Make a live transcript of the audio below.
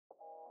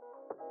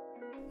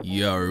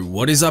Yo,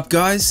 what is up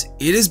guys?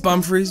 It is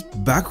Bumfris,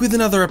 back with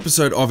another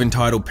episode of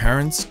Entitled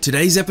Parents.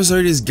 Today's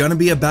episode is gonna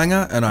be a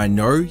banger and I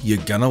know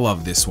you're gonna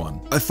love this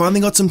one. I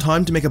finally got some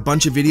time to make a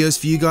bunch of videos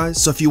for you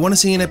guys, so if you want to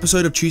see an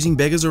episode of Choosing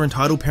Beggars or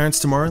Entitled Parents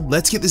tomorrow,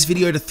 let's get this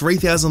video to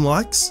 3,000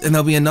 likes and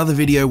there'll be another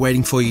video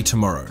waiting for you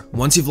tomorrow.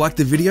 Once you've liked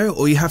the video,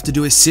 all you have to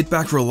do is sit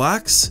back,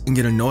 relax, and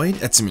get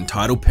annoyed at some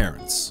Entitled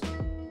Parents.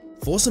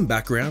 For some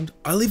background,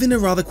 I live in a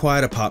rather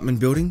quiet apartment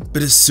building,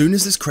 but as soon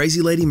as this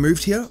crazy lady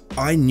moved here,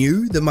 I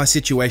knew that my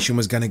situation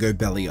was gonna go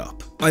belly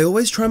up. I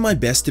always try my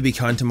best to be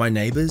kind to my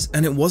neighbors,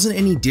 and it wasn't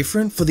any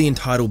different for the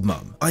entitled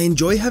mum. I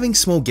enjoy having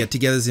small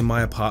get-togethers in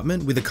my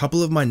apartment with a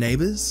couple of my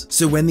neighbors,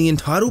 so when the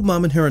entitled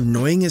mum and her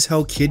annoying as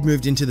hell kid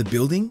moved into the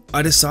building,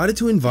 I decided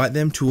to invite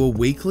them to a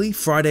weekly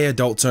Friday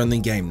adults only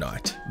game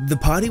night. The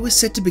party was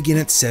set to begin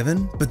at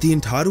 7, but the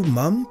entitled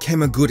mum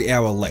came a good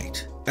hour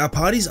late. Our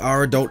parties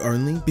are adult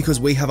only because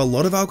we have a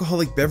lot of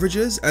alcoholic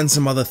beverages and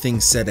some other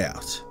things set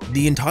out.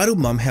 The entitled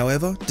mum,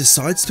 however,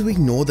 decides to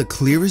ignore the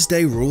clear as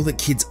day rule that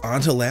kids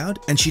aren't allowed,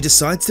 and she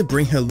decides to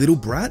bring her little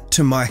brat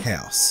to my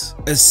house.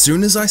 As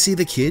soon as I see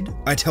the kid,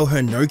 I tell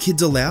her no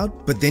kids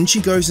allowed, but then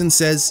she goes and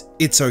says,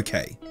 it's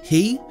okay.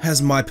 He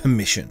has my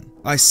permission.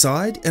 I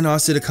sighed and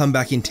asked her to come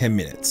back in 10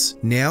 minutes.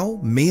 Now,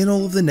 me and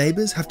all of the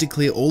neighbors have to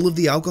clear all of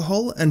the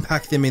alcohol and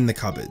pack them in the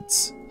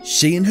cupboards.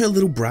 She and her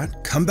little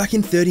brat come back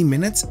in 30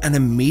 minutes and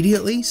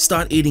immediately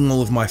start eating all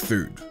of my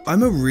food.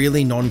 I'm a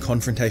really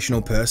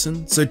non-confrontational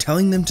person, so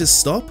telling them to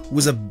stop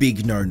was a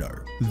big no-no.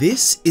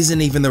 This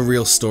isn't even the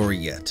real story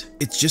yet.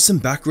 It's just some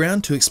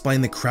background to explain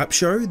the crap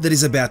show that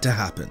is about to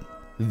happen.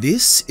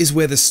 This is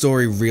where the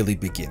story really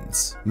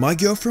begins. My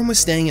girlfriend was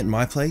staying at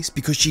my place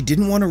because she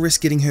didn't want to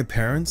risk getting her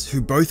parents,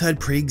 who both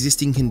had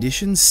pre-existing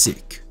conditions,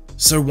 sick.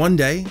 So one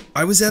day,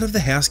 I was out of the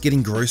house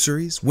getting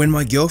groceries when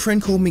my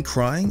girlfriend called me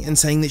crying and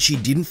saying that she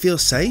didn't feel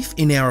safe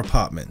in our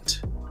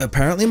apartment.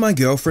 Apparently my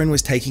girlfriend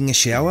was taking a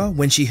shower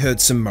when she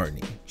heard some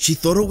moaning. She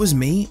thought it was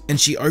me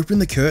and she opened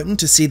the curtain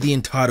to see the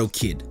entitled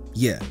kid.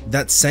 Yeah,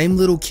 that same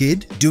little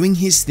kid doing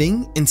his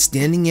thing and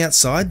standing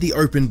outside the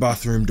open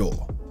bathroom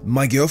door.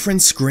 My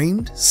girlfriend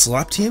screamed,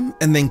 slapped him,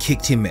 and then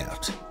kicked him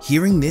out.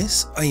 Hearing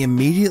this, I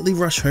immediately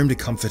rushed home to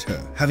comfort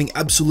her, having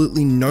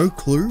absolutely no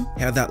clue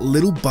how that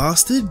little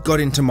bastard got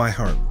into my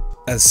home.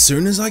 As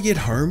soon as I get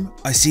home,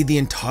 I see the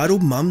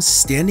entitled mum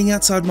standing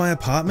outside my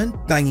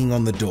apartment, banging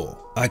on the door.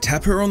 I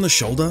tap her on the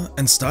shoulder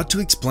and start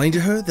to explain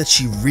to her that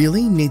she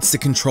really needs to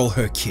control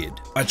her kid.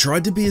 I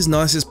tried to be as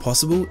nice as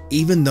possible,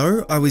 even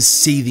though I was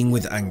seething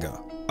with anger.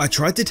 I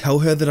tried to tell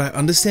her that I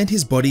understand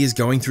his body is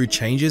going through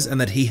changes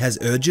and that he has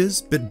urges,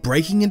 but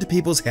breaking into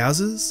people's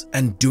houses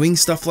and doing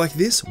stuff like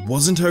this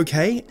wasn't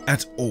okay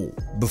at all.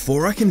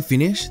 Before I can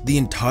finish, the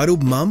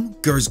entitled mum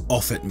goes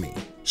off at me.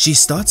 She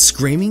starts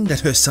screaming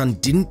that her son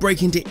didn't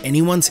break into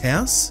anyone's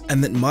house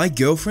and that my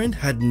girlfriend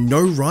had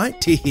no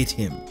right to hit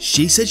him.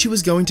 She said she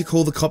was going to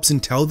call the cops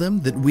and tell them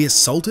that we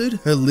assaulted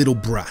her little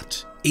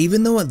brat.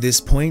 Even though at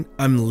this point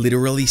I'm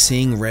literally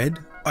seeing red,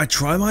 I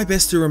try my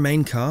best to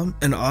remain calm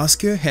and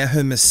ask her how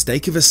her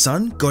mistake of a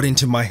son got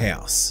into my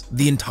house.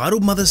 The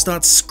entitled mother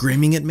starts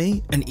screaming at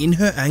me, and in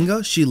her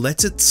anger she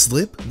lets it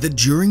slip that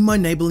during my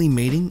neighborly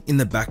meeting in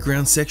the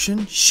background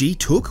section, she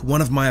took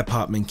one of my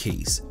apartment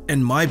keys,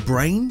 and my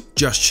brain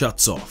just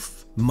shuts off.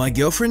 My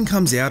girlfriend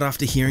comes out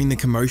after hearing the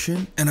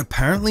commotion and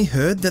apparently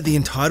heard that the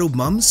entitled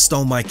mum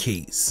stole my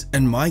keys,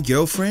 and my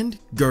girlfriend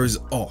goes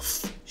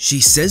off. She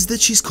says that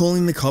she's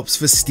calling the cops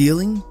for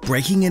stealing,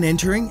 breaking and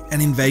entering,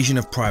 and invasion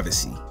of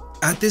privacy.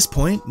 At this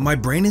point, my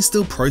brain is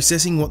still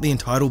processing what the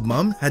entitled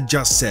mum had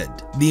just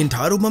said. The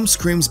entitled mum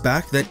screams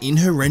back that in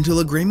her rental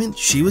agreement,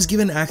 she was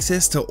given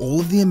access to all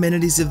of the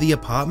amenities of the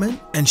apartment,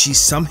 and she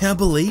somehow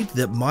believed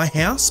that my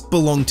house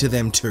belonged to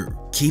them too.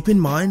 Keep in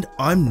mind,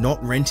 I'm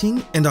not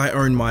renting and I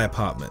own my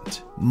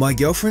apartment. My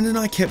girlfriend and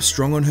I kept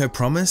strong on her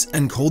promise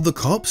and called the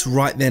cops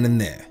right then and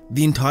there.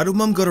 The entitled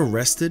mum got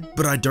arrested,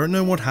 but I don't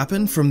know what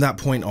happened from that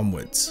point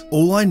onwards.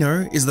 All I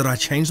know is that I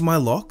changed my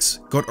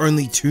locks, got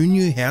only 2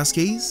 new house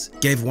keys,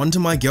 gave one to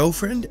my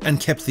girlfriend and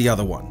kept the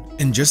other one.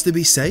 And just to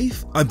be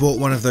safe, I bought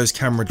one of those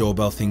camera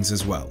doorbell things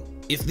as well.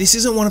 If this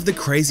isn't one of the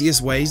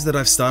craziest ways that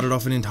I've started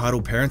off an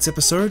Entitled Parents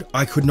episode,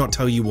 I could not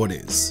tell you what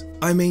is.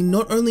 I mean,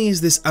 not only is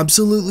this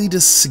absolutely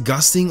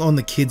disgusting on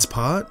the kid's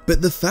part,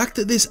 but the fact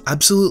that this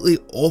absolutely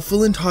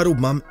awful entitled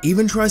mum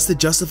even tries to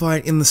justify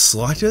it in the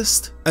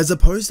slightest, as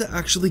opposed to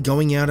actually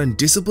going out and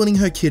disciplining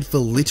her kid for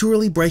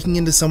literally breaking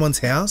into someone's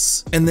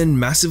house and then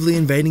massively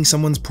invading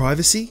someone's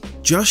privacy,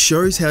 just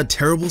shows how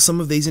terrible some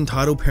of these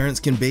entitled parents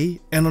can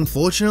be. And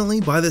unfortunately,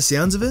 by the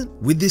sounds of it,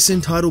 with this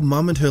entitled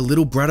mum and her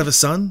little brat of a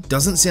son,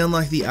 doesn't sound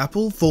like the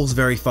apple falls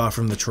very far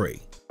from the tree.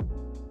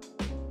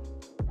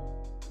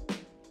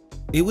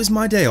 It was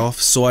my day off,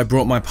 so I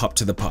brought my pup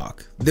to the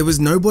park. There was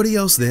nobody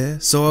else there,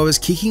 so I was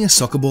kicking a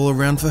soccer ball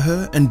around for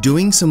her and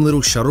doing some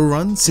little shuttle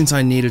runs since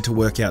I needed to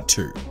work out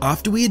too.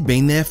 After we had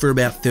been there for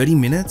about 30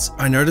 minutes,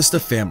 I noticed a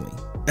family.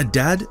 A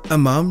dad, a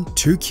mum,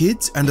 2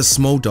 kids, and a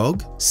small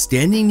dog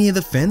standing near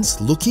the fence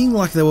looking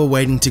like they were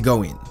waiting to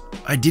go in.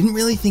 I didn't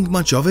really think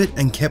much of it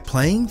and kept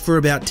playing for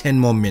about 10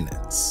 more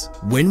minutes.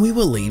 When we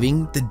were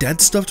leaving, the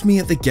dad stopped me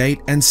at the gate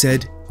and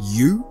said,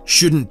 "You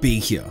shouldn't be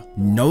here.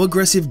 No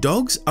aggressive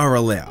dogs are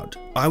allowed."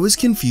 I was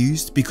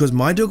confused because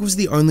my dog was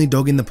the only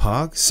dog in the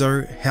park,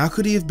 so how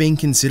could he have been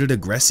considered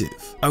aggressive?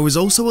 I was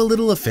also a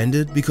little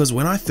offended because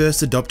when I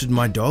first adopted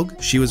my dog,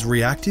 she was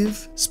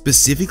reactive,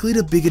 specifically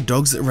to bigger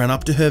dogs that ran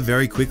up to her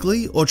very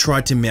quickly or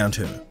tried to mount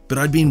her. But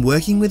I'd been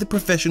working with a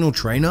professional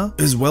trainer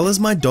as well as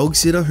my dog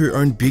sitter who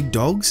owned big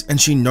dogs, and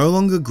she no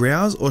longer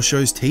growls or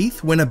shows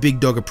teeth when a big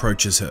dog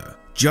approaches her.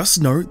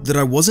 Just note that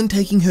I wasn't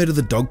taking her to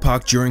the dog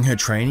park during her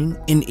training,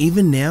 and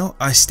even now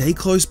I stay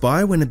close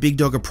by when a big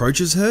dog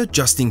approaches her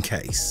just in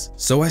case.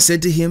 So I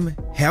said to him,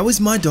 "How is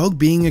my dog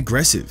being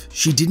aggressive?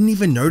 She didn't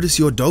even notice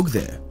your dog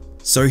there."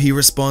 So he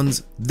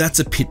responds, "That's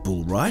a pit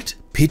bull, right?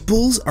 Pit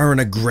bulls are an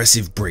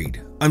aggressive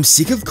breed. I'm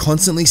sick of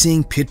constantly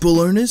seeing pit bull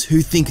owners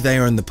who think they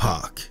own the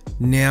park."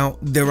 Now,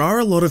 there are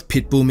a lot of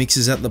pit bull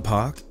mixes at the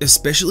park,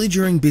 especially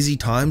during busy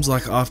times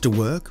like after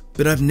work,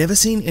 but I've never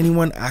seen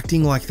anyone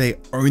acting like they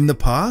own the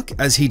park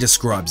as he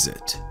describes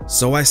it.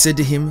 So I said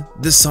to him,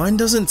 "The sign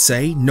doesn't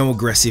say no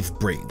aggressive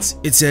breeds.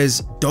 It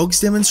says dogs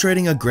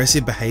demonstrating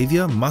aggressive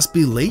behavior must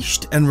be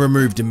leashed and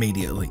removed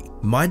immediately.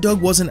 My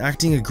dog wasn't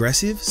acting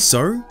aggressive,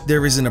 so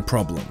there isn't a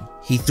problem."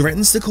 He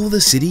threatens to call the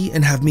city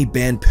and have me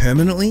banned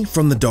permanently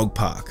from the dog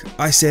park.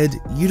 I said,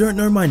 "You don't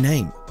know my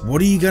name.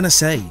 What are you gonna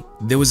say?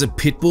 There was a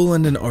pit bull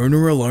and an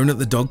owner alone at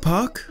the dog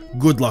park?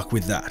 Good luck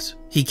with that."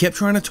 He kept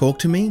trying to talk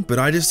to me, but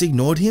I just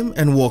ignored him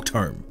and walked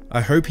home.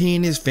 I hope he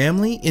and his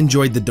family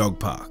enjoyed the dog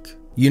park.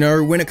 You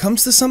know, when it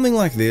comes to something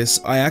like this,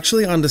 I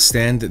actually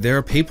understand that there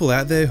are people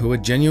out there who are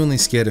genuinely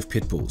scared of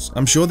pit bulls.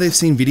 I'm sure they've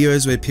seen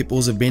videos where pit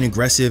bulls have been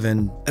aggressive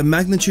and a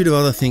magnitude of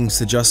other things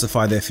to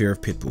justify their fear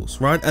of pit bulls,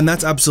 right? And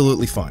that's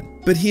absolutely fine.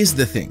 But here's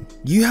the thing,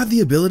 you have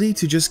the ability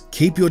to just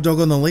keep your dog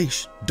on the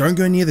leash. Don't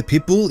go near the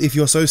pit bull if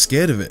you're so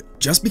scared of it.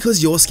 Just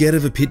because you're scared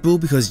of a pit bull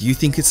because you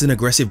think it's an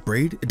aggressive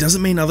breed, it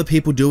doesn't mean other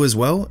people do as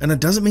well, and it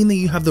doesn't mean that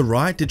you have the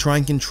right to try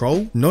and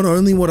control not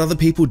only what other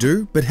people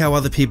do, but how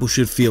other people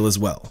should feel as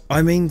well.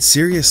 I mean,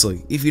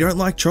 seriously, if you don't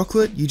like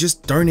chocolate, you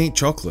just don't eat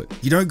chocolate.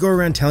 You don't go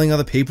around telling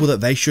other people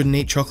that they shouldn't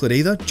eat chocolate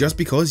either just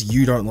because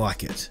you don't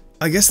like it.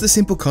 I guess the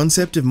simple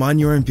concept of mind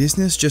your own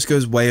business just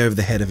goes way over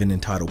the head of an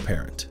entitled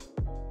parent.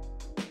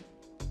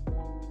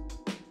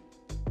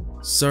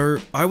 So,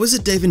 I was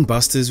at Dave &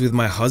 Buster's with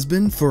my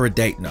husband for a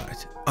date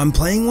night. I'm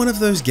playing one of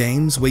those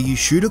games where you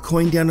shoot a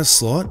coin down a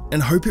slot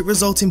and hope it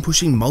results in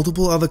pushing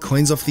multiple other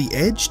coins off the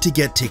edge to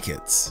get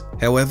tickets.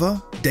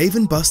 However, Dave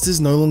 & Buster's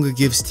no longer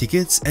gives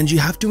tickets, and you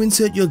have to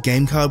insert your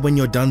game card when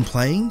you're done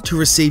playing to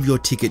receive your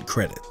ticket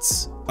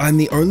credits. I'm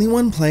the only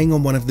one playing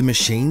on one of the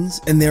machines,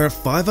 and there are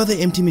 5 other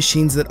empty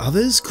machines that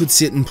others could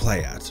sit and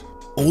play at.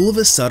 All of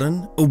a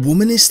sudden, a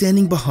woman is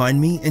standing behind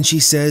me and she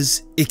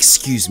says,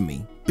 "Excuse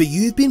me, but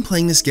you've been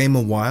playing this game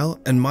a while,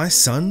 and my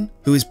son,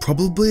 who is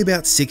probably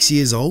about 6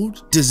 years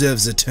old,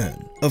 deserves a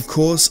turn." Of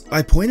course,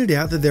 I pointed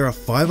out that there are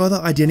 5 other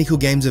identical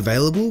games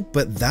available,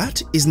 but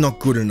that is not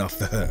good enough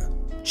for her.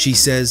 She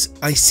says,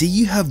 "I see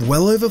you have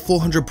well over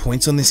 400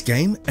 points on this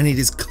game, and it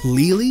is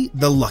clearly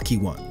the lucky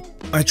one."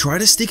 I try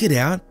to stick it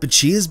out, but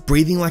she is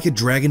breathing like a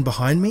dragon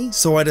behind me,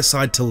 so I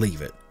decide to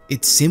leave it.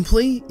 It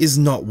simply is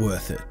not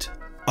worth it.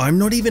 I'm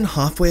not even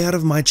halfway out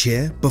of my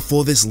chair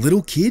before this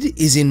little kid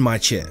is in my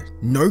chair.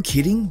 No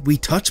kidding, we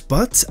touch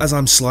butts as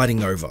I'm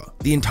sliding over.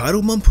 The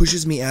entitled mum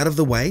pushes me out of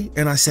the way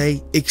and I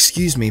say,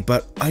 "Excuse me,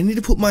 but I need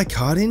to put my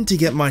card in to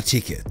get my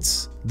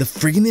tickets." The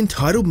friggin'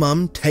 entitled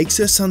mum takes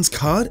her son's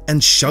card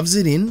and shoves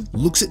it in,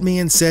 looks at me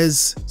and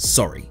says,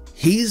 "Sorry.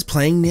 He is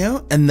playing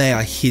now and they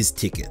are his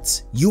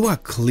tickets. You are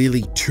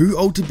clearly too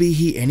old to be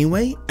here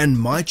anyway, and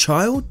my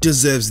child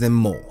deserves them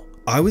more."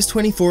 I was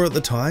 24 at the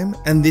time,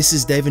 and this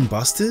is Dave &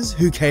 Buster's,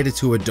 who cater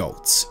to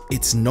adults.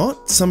 It's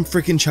not some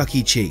frickin' Chuck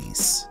E.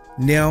 Cheese.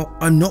 Now,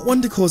 I'm not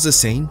one to cause a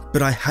scene,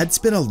 but I had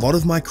spent a lot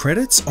of my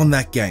credits on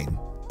that game.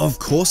 Of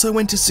course I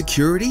went to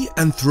security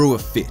and threw a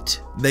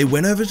fit. They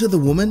went over to the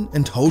woman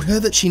and told her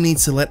that she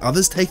needs to let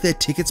others take their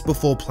tickets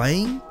before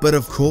playing, but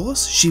of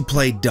course she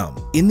played dumb.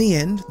 In the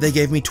end, they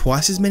gave me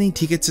twice as many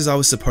tickets as I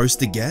was supposed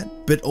to get,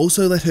 but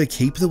also let her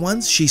keep the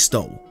ones she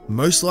stole,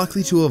 most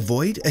likely to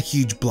avoid a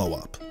huge blow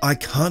up. I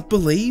can't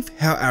believe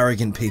how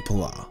arrogant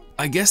people are.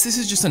 I guess this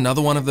is just another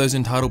one of those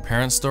entitled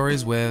parent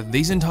stories where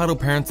these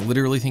entitled parents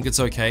literally think it's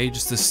okay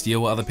just to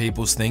steal other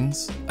people's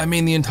things. I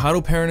mean, the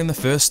entitled parent in the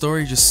first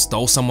story just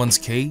stole someone's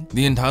key.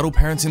 The entitled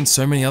parents in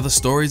so many other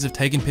stories have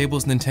taken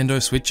people's Nintendo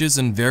Switches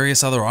and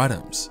various other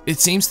items. It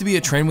seems to be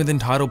a trend with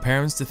entitled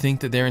parents to think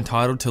that they're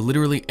entitled to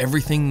literally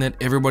everything that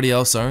everybody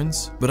else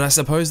owns, but I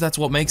suppose that's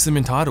what makes them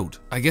entitled.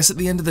 I guess at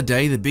the end of the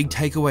day, the big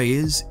takeaway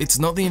is, it's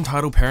not the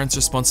entitled parents'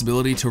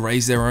 responsibility to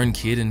raise their own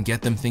kid and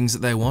get them things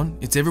that they want.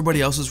 It's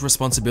everybody else's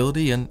responsibility,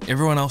 and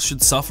everyone else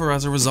should suffer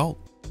as a result.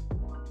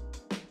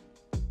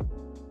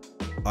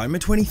 I'm a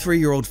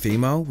 23-year-old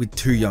female with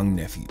 2 young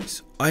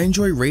nephews. I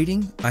enjoy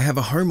reading. I have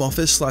a home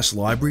office /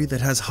 library that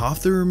has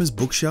half the room as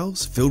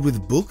bookshelves filled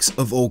with books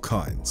of all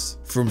kinds,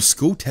 from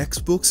school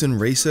textbooks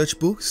and research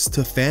books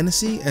to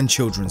fantasy and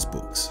children's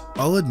books.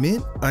 I'll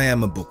admit, I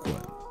am a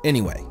bookworm.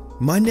 Anyway,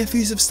 my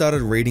nephews have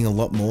started reading a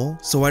lot more,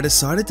 so I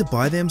decided to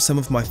buy them some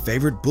of my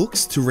favorite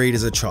books to read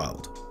as a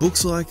child.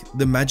 Books like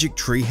The Magic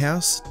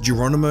Treehouse,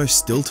 Geronimo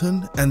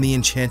Stilton, and The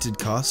Enchanted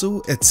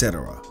Castle,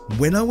 etc.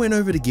 When I went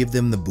over to give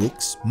them the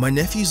books, my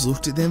nephews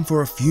looked at them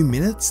for a few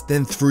minutes,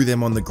 then threw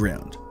them on the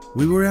ground.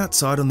 We were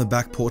outside on the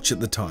back porch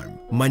at the time.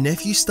 My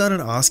nephew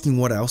started asking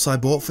what else I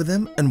bought for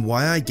them and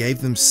why I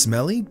gave them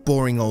smelly,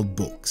 boring old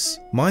books.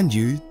 Mind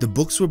you, the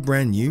books were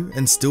brand new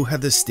and still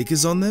had the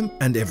stickers on them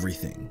and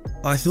everything.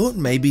 I thought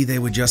maybe they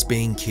were just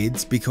being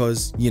kids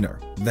because, you know,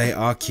 they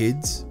are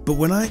kids. But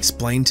when I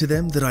explained to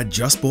them that I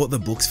just bought the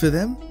books for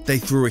them, they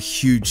threw a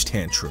huge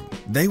tantrum.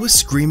 They were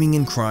screaming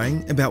and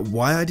crying about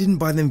why I didn't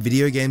buy them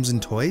video games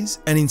and toys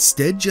and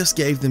instead just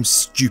gave them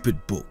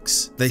stupid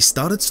books. They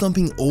started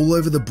stomping all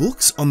over the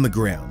books on the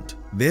ground.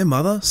 Their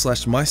mother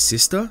 / my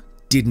sister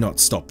did not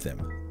stop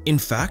them. In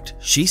fact,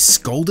 she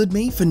scolded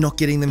me for not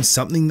getting them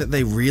something that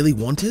they really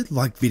wanted,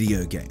 like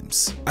video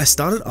games. I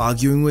started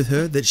arguing with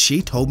her that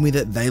she told me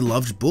that they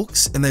loved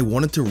books and they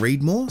wanted to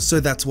read more, so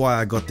that's why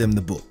I got them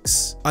the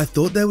books. I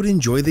thought they would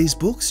enjoy these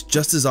books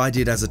just as I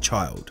did as a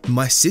child.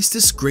 My sister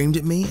screamed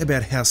at me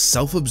about how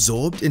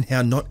self-absorbed and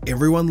how not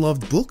everyone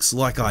loved books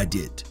like I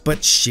did.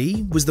 But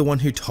she was the one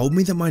who told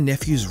me that my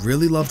nephews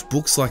really loved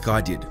books like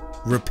I did,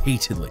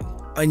 repeatedly.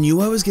 I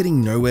knew I was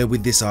getting nowhere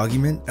with this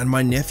argument and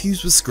my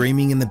nephews were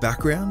screaming in the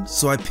background,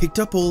 so I picked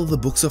up all of the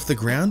books off the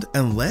ground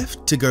and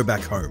left to go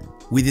back home.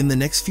 Within the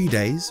next few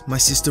days, my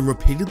sister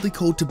repeatedly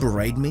called to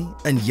berate me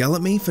and yell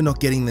at me for not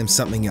getting them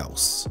something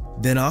else.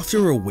 Then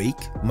after a week,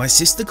 my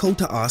sister called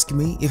to ask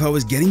me if I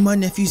was getting my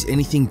nephews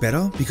anything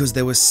better because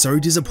they were so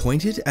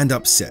disappointed and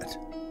upset.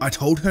 I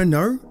told her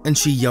no, and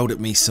she yelled at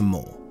me some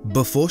more.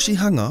 Before she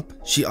hung up,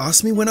 she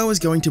asked me when I was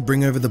going to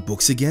bring over the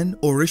books again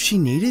or if she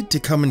needed to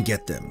come and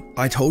get them.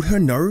 I told her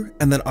no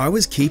and that I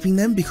was keeping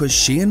them because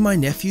she and my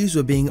nephews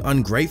were being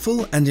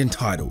ungrateful and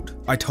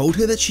entitled. I told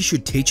her that she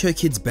should teach her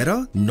kids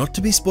better, not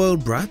to be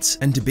spoiled brats,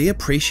 and to be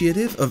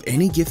appreciative of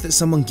any gift that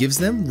someone gives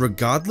them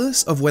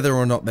regardless of whether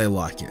or not they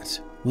like it.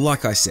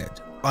 Like I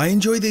said, I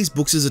enjoy these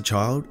books as a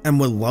child and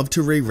would love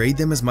to reread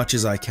them as much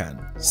as I can,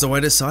 so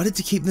I decided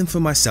to keep them for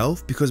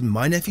myself because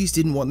my nephews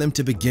didn't want them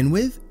to begin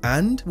with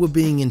and were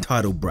being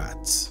entitled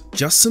brats.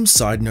 Just some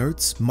side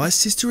notes, my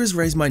sister has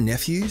raised my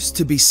nephews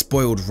to be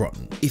spoiled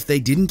rotten. If they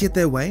didn't get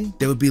their way,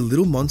 they would be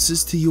little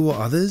monsters to you or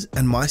others,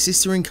 and my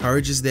sister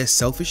encourages their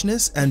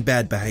selfishness and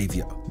bad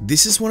behavior.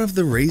 This is one of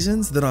the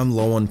reasons that I'm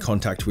low on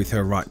contact with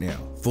her right now.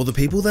 For the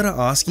people that are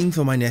asking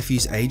for my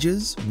nephew's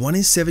ages, one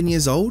is 7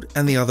 years old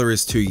and the other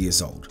is 2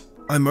 years old.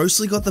 I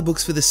mostly got the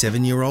books for the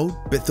 7-year-old,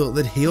 but thought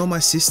that he or my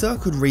sister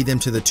could read them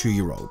to the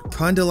 2-year-old,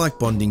 kinda like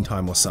bonding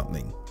time or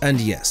something. And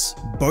yes,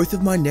 both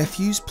of my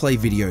nephews play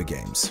video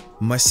games.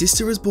 My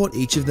sister has bought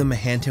each of them a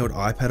handheld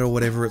iPad or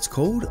whatever it's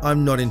called,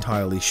 I'm not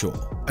entirely sure.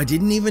 I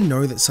didn't even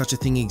know that such a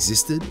thing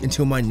existed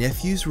until my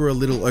nephews were a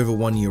little over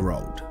 1 year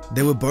old.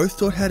 They were both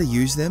taught how to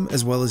use them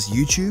as well as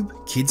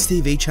YouTube, kids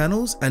TV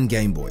channels, and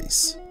Game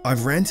Boys.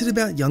 I've ranted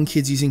about young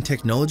kids using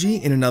technology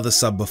in another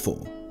sub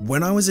before.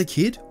 When I was a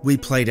kid, we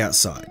played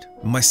outside.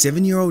 My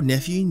 7-year-old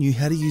nephew knew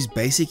how to use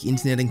basic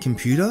internet and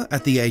computer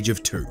at the age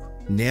of 2.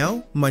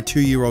 Now, my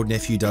 2-year-old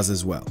nephew does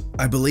as well.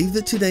 I believe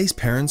that today's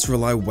parents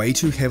rely way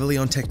too heavily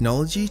on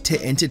technology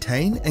to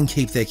entertain and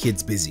keep their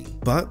kids busy.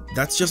 But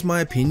that's just my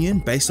opinion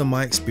based on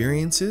my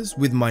experiences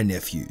with my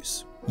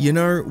nephews. You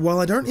know, while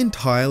I don't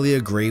entirely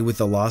agree with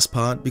the last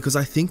part because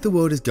I think the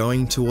world is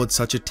going towards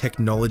such a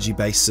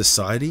technology-based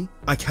society,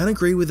 I can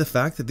agree with the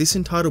fact that this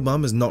entitled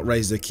mum has not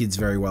raised her kids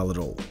very well at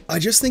all. I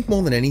just think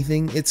more than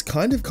anything, it's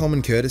kind of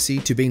common courtesy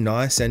to be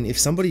nice, and if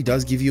somebody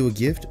does give you a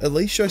gift, at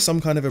least show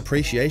some kind of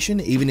appreciation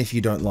even if you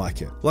don't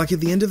like it. Like, at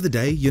the end of the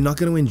day, you're not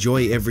going to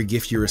enjoy every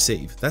gift you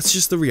receive. That's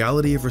just the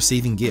reality of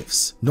receiving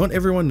gifts. Not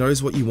everyone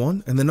knows what you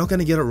want, and they're not going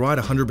to get it right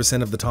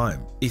 100% of the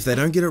time. If they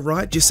don't get it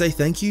right, just say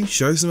thank you,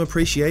 show some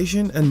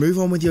appreciation, and move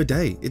on with your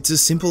day. It's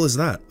as simple as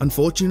that.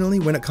 Unfortunately,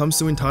 when it comes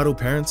to entitled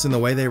parents and the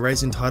way they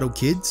raise entitled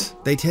kids,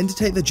 they tend to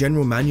take the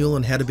general manual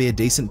on how to be a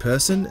decent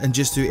person and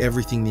just do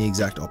everything the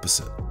exact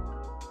opposite.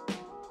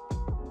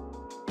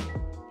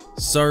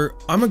 So,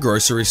 I'm a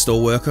grocery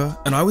store worker,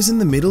 and I was in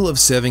the middle of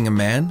serving a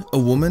man, a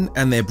woman,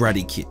 and their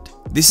bratty kid.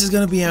 This is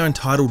going to be our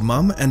entitled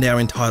mum and our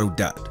entitled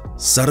dad.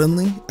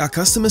 Suddenly, our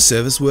customer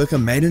service worker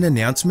made an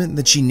announcement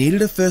that she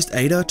needed a first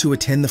aider to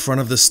attend the front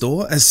of the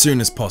store as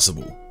soon as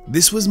possible.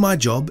 This was my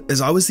job,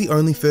 as I was the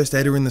only first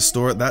aider in the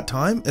store at that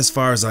time as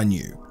far as I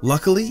knew.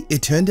 Luckily,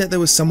 it turned out there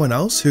was someone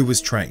else who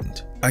was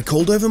trained. I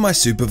called over my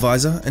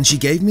supervisor and she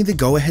gave me the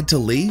go-ahead to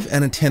leave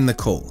and attend the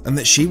call, and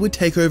that she would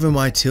take over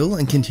my till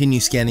and continue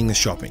scanning the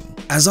shopping.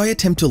 As I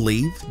attempt to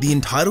leave, the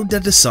entitled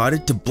dad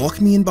decided to block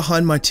me in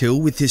behind my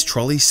till with his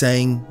trolley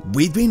saying,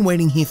 "We've been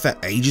waiting here for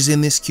ages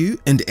in this queue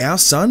and our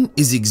son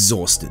is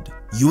exhausted."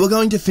 You are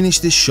going to finish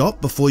this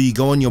shop before you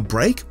go on your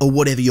break or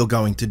whatever you're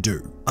going to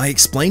do. I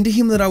explained to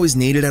him that I was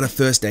needed at a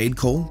first aid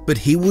call, but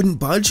he wouldn't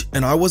budge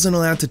and I wasn't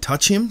allowed to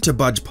touch him to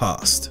budge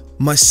past.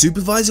 My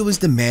supervisor was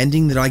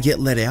demanding that I get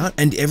let out,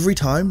 and every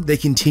time they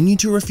continued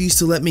to refuse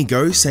to let me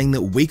go, saying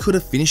that we could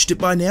have finished it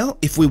by now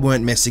if we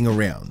weren't messing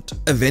around.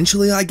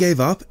 Eventually I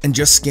gave up and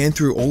just scanned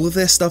through all of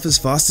their stuff as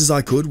fast as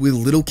I could with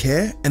little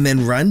care and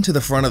then ran to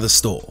the front of the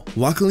store.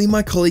 Luckily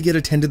my colleague had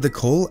attended the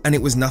call and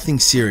it was nothing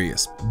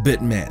serious,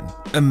 but man,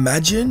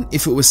 imagine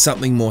if it was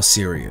something more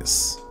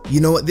serious. You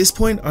know, at this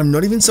point, I'm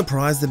not even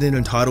surprised that an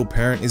entitled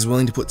parent is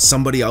willing to put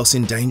somebody else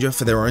in danger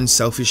for their own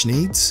selfish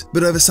needs.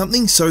 But over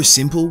something so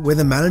simple, where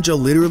the manager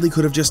literally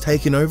could have just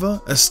taken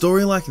over, a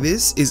story like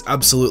this is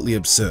absolutely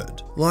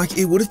absurd. Like,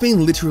 it would have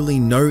been literally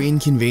no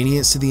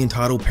inconvenience to the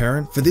entitled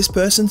parent for this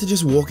person to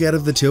just walk out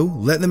of the till,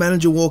 let the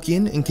manager walk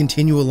in, and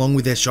continue along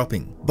with their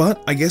shopping.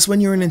 But I guess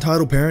when you're an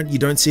entitled parent, you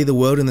don't see the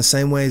world in the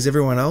same way as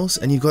everyone else,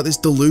 and you've got this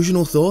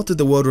delusional thought that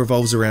the world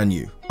revolves around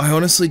you. I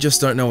honestly just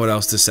don't know what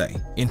else to say.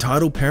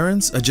 Entitled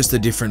parents are just a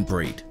different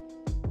breed.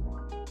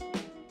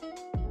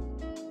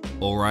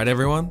 Alright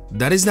everyone,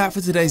 that is that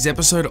for today's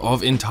episode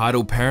of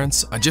Entitled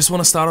Parents. I just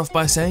want to start off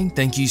by saying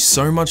thank you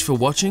so much for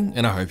watching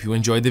and I hope you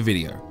enjoyed the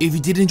video. If you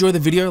did enjoy the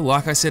video,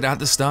 like I said at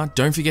the start,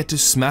 don't forget to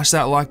smash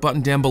that like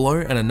button down below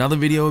and another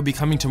video will be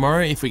coming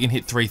tomorrow if we can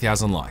hit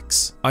 3,000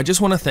 likes. I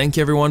just want to thank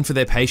everyone for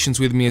their patience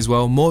with me as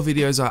well. More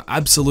videos are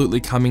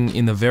absolutely coming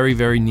in the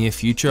very near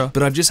future,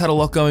 but I've just had a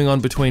lot going on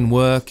between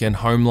work and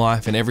home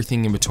life and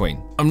everything in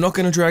between. I'm not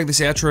going to drag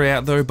this outro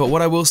out though, but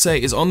what I will say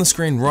is on the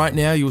screen right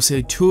now you will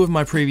see 2 of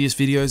my previous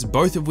videos,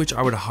 both of which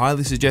I would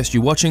highly suggest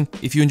you watching.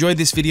 If you enjoyed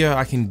this video,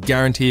 I can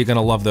guarantee you're going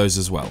to love those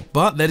as well.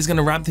 But that is going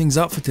to wrap things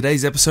up for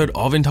today's episode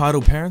of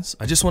Entitled Parents.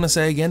 I just want to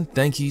say again,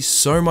 thank you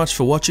so much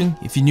for watching.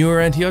 If you're new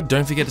around here,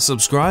 don't forget to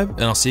subscribe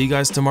and I'll see you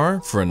guys tomorrow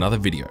for another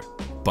video.